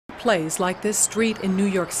place like this street in New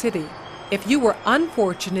York City, if you were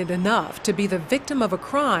unfortunate enough to be the victim of a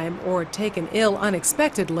crime or taken ill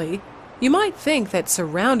unexpectedly, you might think that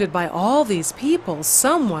surrounded by all these people,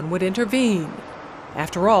 someone would intervene.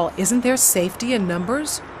 After all, isn't there safety in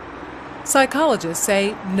numbers? Psychologists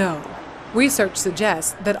say no. Research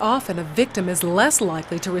suggests that often a victim is less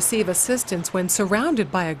likely to receive assistance when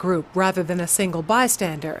surrounded by a group rather than a single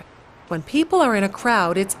bystander. When people are in a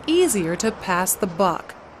crowd, it's easier to pass the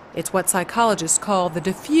buck. It's what psychologists call the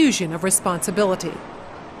diffusion of responsibility.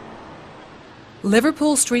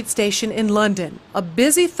 Liverpool Street Station in London, a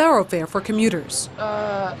busy thoroughfare for commuters.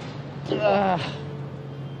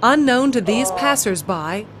 Unknown to these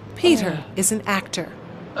passers-by, Peter is an actor.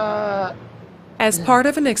 As part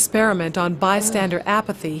of an experiment on bystander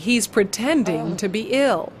apathy, he's pretending to be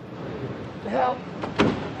ill. Help!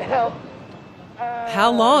 Help!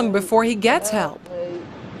 How long before he gets help?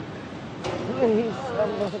 Please,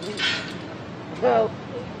 somebody. Help!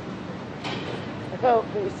 Help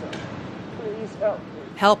me, sir. Please help me.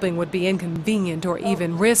 Helping would be inconvenient or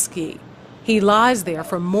even risky. He lies there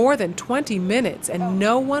for more than 20 minutes and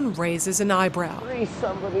no one raises an eyebrow. Please,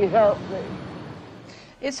 somebody help me.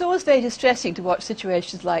 It's always very distressing to watch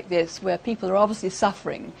situations like this where people are obviously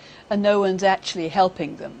suffering and no one's actually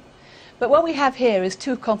helping them. But what we have here is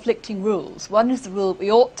two conflicting rules. One is the rule that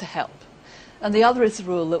we ought to help, and the other is the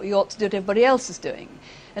rule that we ought to do what everybody else is doing.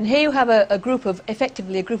 And here you have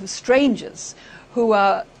effectively a group of strangers who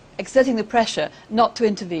are exerting the pressure not to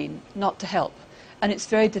intervene, not to help. And it's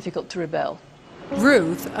very difficult to rebel.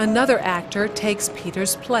 Ruth, another actor, takes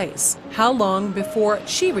Peter's place. How long before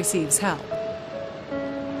she receives help?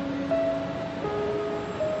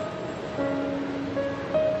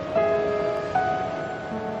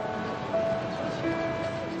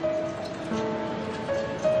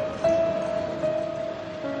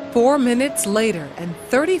 Four minutes later, and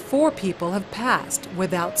 34 people have passed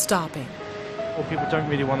without stopping. Well, people don't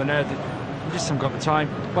really want to know. They just haven't got the time.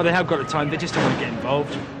 Well, they have got the time, they just don't want to get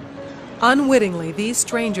involved. Unwittingly, these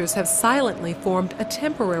strangers have silently formed a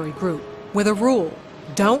temporary group with a rule: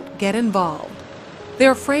 don't get involved.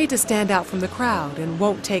 They're afraid to stand out from the crowd and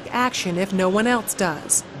won't take action if no one else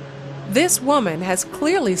does. This woman has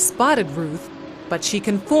clearly spotted Ruth, but she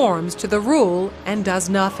conforms to the rule and does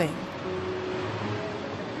nothing.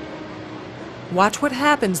 Watch what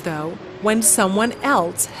happens, though, when someone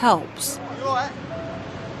else helps. You alright?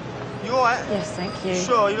 You alright? Yes, thank you.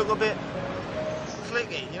 Sure, you look a bit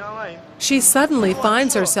clicky, you know what I mean? She suddenly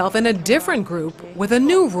finds herself in a different group with a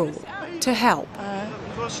new rule: to help.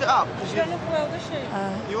 You want to sit up? She don't look well, does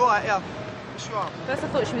she? You alright, yeah? Yes, you are. First I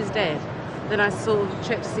thought she was dead. Then I sort of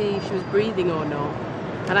checked to see if she was breathing or not.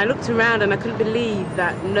 And I looked around and I couldn't believe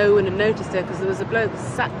that no one had noticed her, because there was a bloke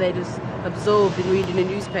sat there just absorbed in reading a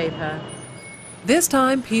newspaper. This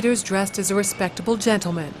time, Peter's dressed as a respectable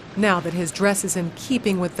gentleman. Now that his dress is in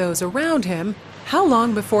keeping with those around him, how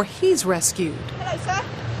long before he's rescued? Hello, sir.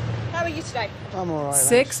 How are you today? I'm alright.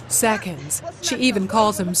 6 seconds. She even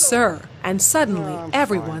calls him sir, and suddenly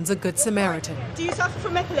everyone's a good Samaritan. Do you suffer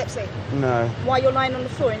from epilepsy? No. Why you're lying on the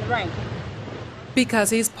floor in the rain? Because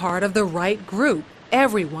he's part of the right group.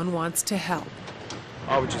 Everyone wants to help.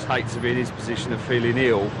 I would just hate to be in his position of feeling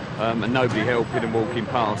ill and nobody helping and walking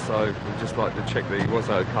past, so I'd just like to check that he was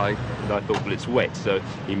okay. And I thought, well, it's wet, so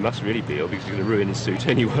he must really be ill because he's going to ruin his suit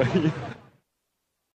anyway.